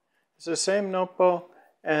 Yeah, it's the same nopo,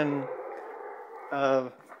 and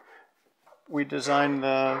we designed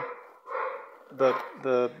the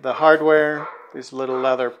hardware, these little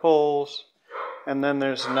leather poles, and then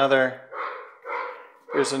there's another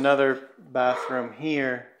bathroom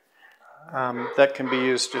here that can be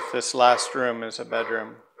used if this last room is a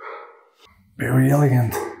bedroom. Very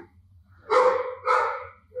elegant.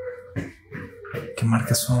 ¿Qué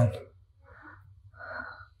marcas son?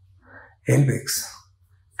 Elvex,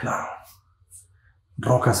 claro.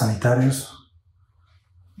 Rocas sanitarios.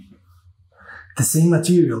 The same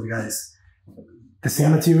material, guys. The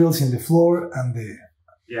same materials in the floor and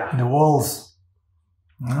the walls.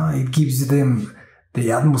 It gives them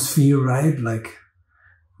the atmosphere, right? Like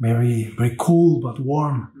very, very cool but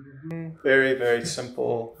warm. Very, very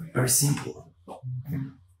simple. Very simple.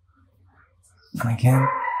 And again,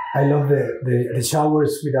 I love the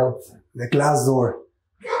showers without the glass door.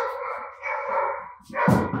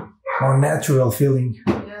 More natural feeling.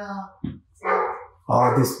 Yeah.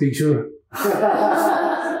 Oh, this picture.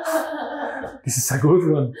 This is a good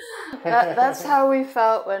one. That's how we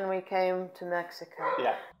felt when we came to Mexico.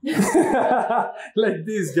 Yeah. Like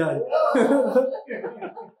this guy.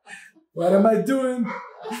 What am I doing?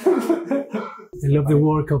 I love the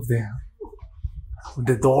work of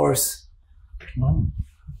the doors,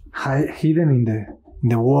 hidden in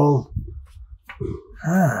the wall.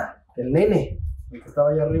 El nene, el que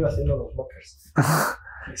estaba allá arriba haciendo los lockers.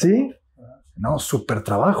 ¿Sí? No, súper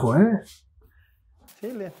trabajo, ¿eh?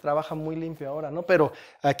 Sí, trabaja muy limpio ahora, ¿no? Pero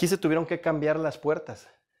aquí se tuvieron que cambiar las puertas.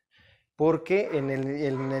 Porque en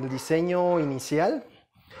el diseño inicial,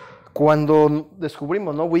 cuando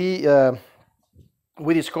descubrimos, ¿no?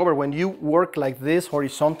 We discovered when you work like this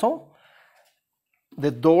horizontal, the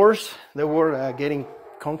doors, they were getting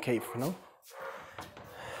concave, no?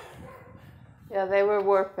 Yeah, they were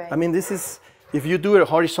warping. I mean, this is, if you do it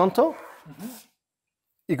horizontal,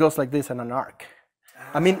 it goes like this in an arc.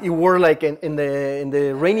 I mean, it were like in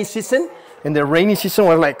the rainy season. In the rainy season,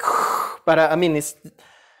 we're like, but I mean,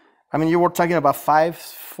 you were talking about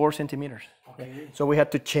 4 centimeters. Okay. So we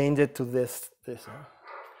had to change it to this.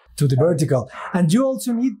 To the vertical. And you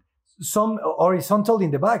also need some horizontal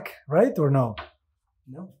in the back, right? Or no?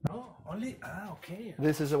 No, only, okay.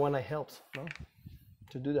 This is the one I helped, no?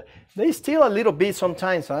 To do that. They still a little bit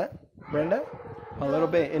sometimes, huh, Brenda? A little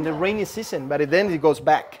bit in the rainy season, but then it goes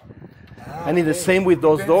back. And it's the same with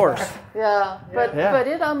those doors. Yeah, but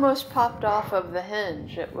it almost popped off of the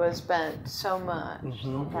hinge. It was bent so much,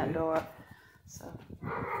 that door. So.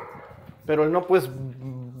 Pero el nopo es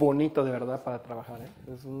bonito de verdad para trabajar,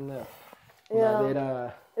 ¿eh? Es una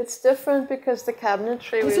madera. It's different because the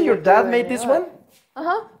cabinetry. Is it your dad made this one?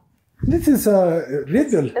 This is a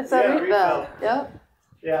Riedel. It's a Riedel, yeah.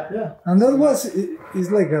 Yeah. And that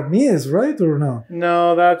is like a Mies, right? Or no?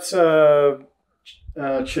 No, that's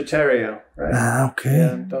Chiterio, right? Okay.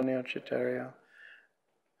 Yeah, Antonio Chiterio.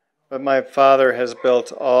 But my father has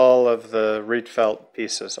built all of the Rietveld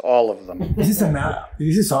pieces, all of them. This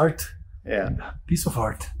is art. Yeah. Piece of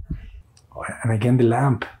art. Oh, and again, the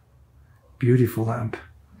lamp. Beautiful lamp.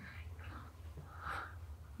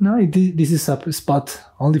 No, this is a spot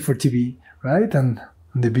only for TV, right? And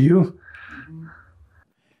the view.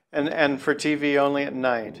 And for TV only at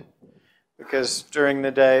night. Because during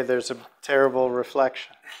the day, there's a terrible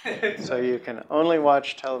reflection. So you can only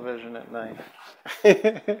watch television at night.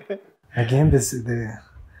 Again, the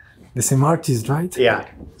same artist, right? Yeah,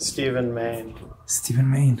 Stephen Main. Stephen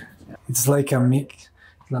Main. It's like a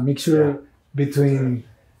mixture between,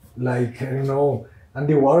 like, I don't know,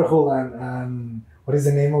 Andy Warhol and what is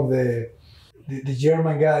the name of the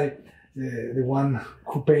German guy, the one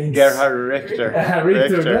who paints? Gerhard Richter.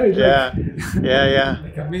 Richter, right? Yeah.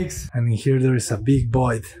 Like a mix. And in here there is a big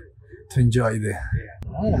void to enjoy the.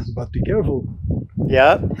 But be careful.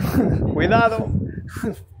 Yeah. Cuidado.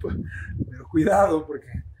 Pero cuidado,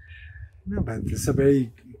 porque. No, but it's a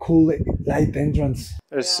very cool light entrance.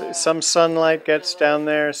 There's some sunlight gets down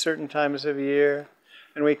there certain times of year,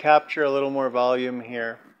 and we capture a little more volume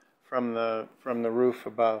here from the roof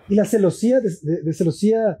above. Y la celosía, the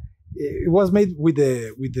celosía, it was made with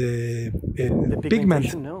the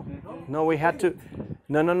pigment. No, we had to.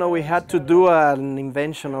 No, we had to do an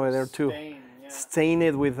invention over there too. Stain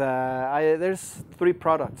it with. There's 3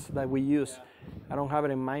 products that we use. I don't have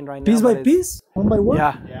it in mind right now. Piece by piece, one by one.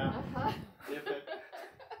 Yeah.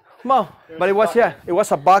 Well, but it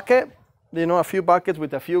was a bucket, a few buckets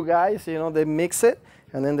with a few guys, they mix it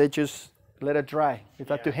and then they just let it dry. You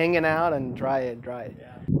have to hang it out and dry it.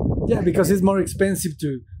 Yeah, because it's more expensive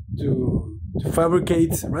to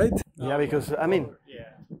fabricate, right? Yeah, because I mean,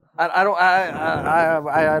 I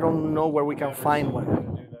don't know where we can find one.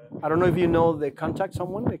 I don't know if you know they contact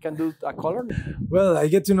someone they can do a color. Well, I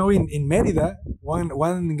get to know in Mérida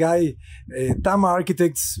one guy, Tama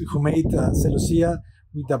Architects, who made celosía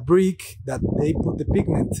with a brick that they put the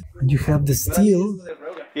pigment. And you have the steel.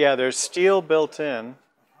 Yeah, there's steel built in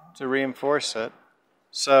to reinforce it.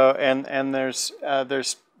 So and there's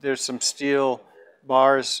some steel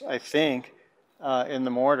bars, I think, in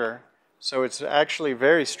the mortar. So it's actually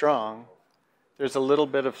very strong. There's a little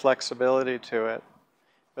bit of flexibility to it,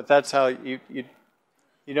 but that's how you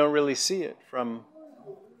don't really see it from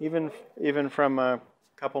even from a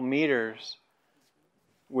couple meters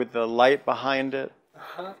with the light behind it.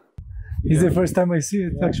 It's the first time I see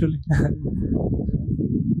it, actually.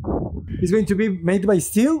 It's going to be made by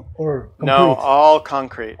steel or concrete? No, all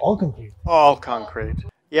concrete. All concrete. All concrete.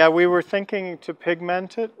 Yeah, we were thinking to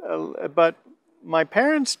pigment it, but my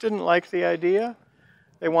parents didn't like the idea.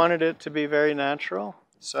 They wanted it to be very natural.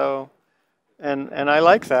 So, and I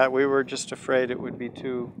like that. We were just afraid it would be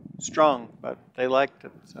too strong, but they liked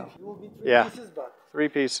it. So, yeah, 3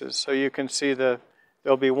 pieces. So you can see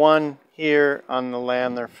there'll be one here on the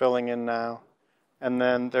land they're filling in now, and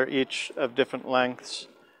then they're each of different lengths.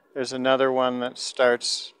 There's another one that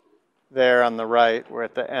starts there on the right. We're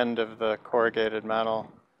at the end of the corrugated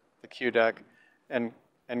metal, the Q deck, and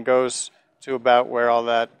goes to about where all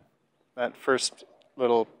that first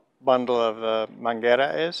little bundle of the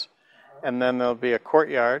manguera is, and then there'll be a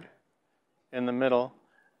courtyard in the middle,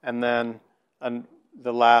 and then the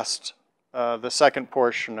second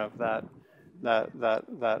portion of that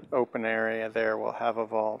open area there will have a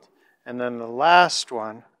vault, and then the last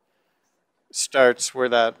one starts where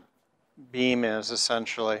that beam is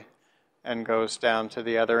essentially, and goes down to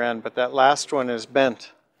the other end. But that last one is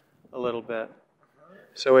bent a little bit.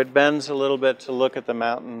 So it bends a little bit to look at the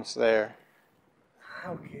mountains there.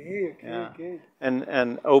 Okay.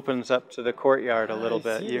 And opens up to the courtyard a little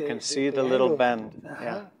bit. You can see the little bend.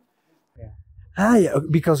 Yeah,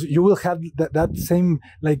 because you will have that same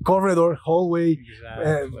like corridor, hallway,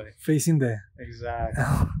 facing the... Exactly.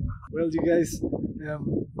 Well, you guys,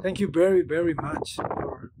 thank you very, very much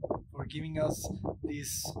for giving us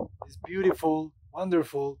this beautiful,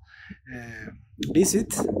 wonderful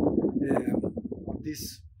visit.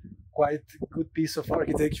 This quite good piece of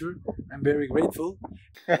architecture. I'm very grateful.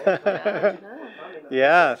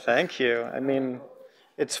 Yeah, thank you. I mean,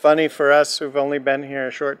 it's funny for us who've only been here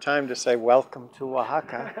a short time to say welcome to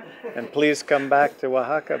Oaxaca and please come back to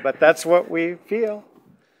Oaxaca, but that's what we feel.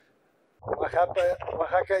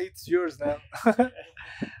 Oaxaca, it's yours now.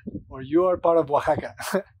 Or you are part of Oaxaca.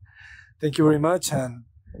 Thank you very much, and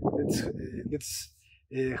let's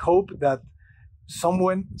hope that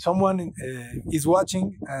someone is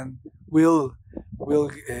watching and will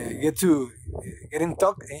get in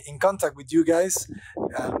contact with you guys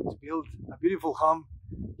and build a beautiful home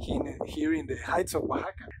here in the heights of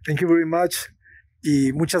Oaxaca. Thank you very much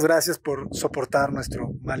y muchas gracias por soportar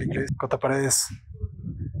nuestro mal inglés. Cota Paredes,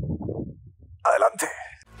 adelante.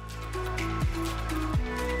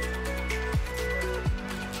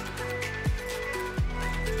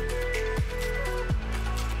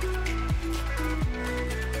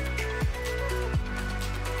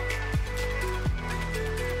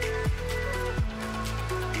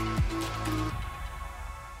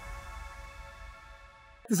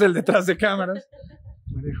 Es el detrás de cámaras.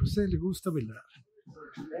 María José le gusta bailar.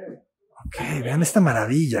 Ok, vean esta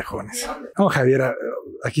maravilla, jóvenes. No, Javier,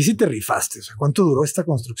 aquí sí te rifaste. O sea, ¿cuánto duró esta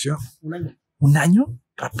construcción? 1 año. ¿Un año?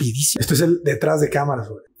 Rapidísimo. Esto es el detrás de cámaras,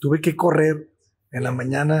 güey. Tuve que correr en la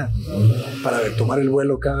mañana para tomar el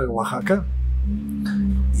vuelo acá de Oaxaca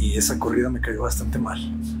y esa corrida me cayó bastante mal.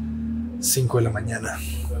 5 de la mañana.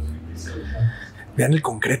 Vean el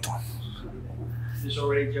concreto.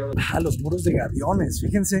 Los muros de gaviones.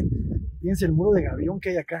 Fíjense el muro de gavión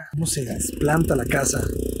que hay acá. Cómo se desplanta la casa.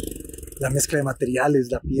 La mezcla de materiales,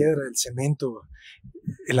 la piedra, el cemento,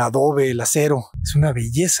 el adobe, el acero. Es una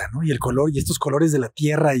belleza, ¿no? Y el color, y estos colores de la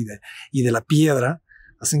tierra y de la piedra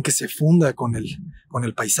hacen que se funda con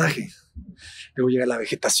el paisaje. Luego llega la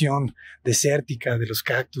vegetación desértica de los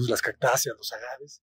cactus, las cactáceas, los agaves.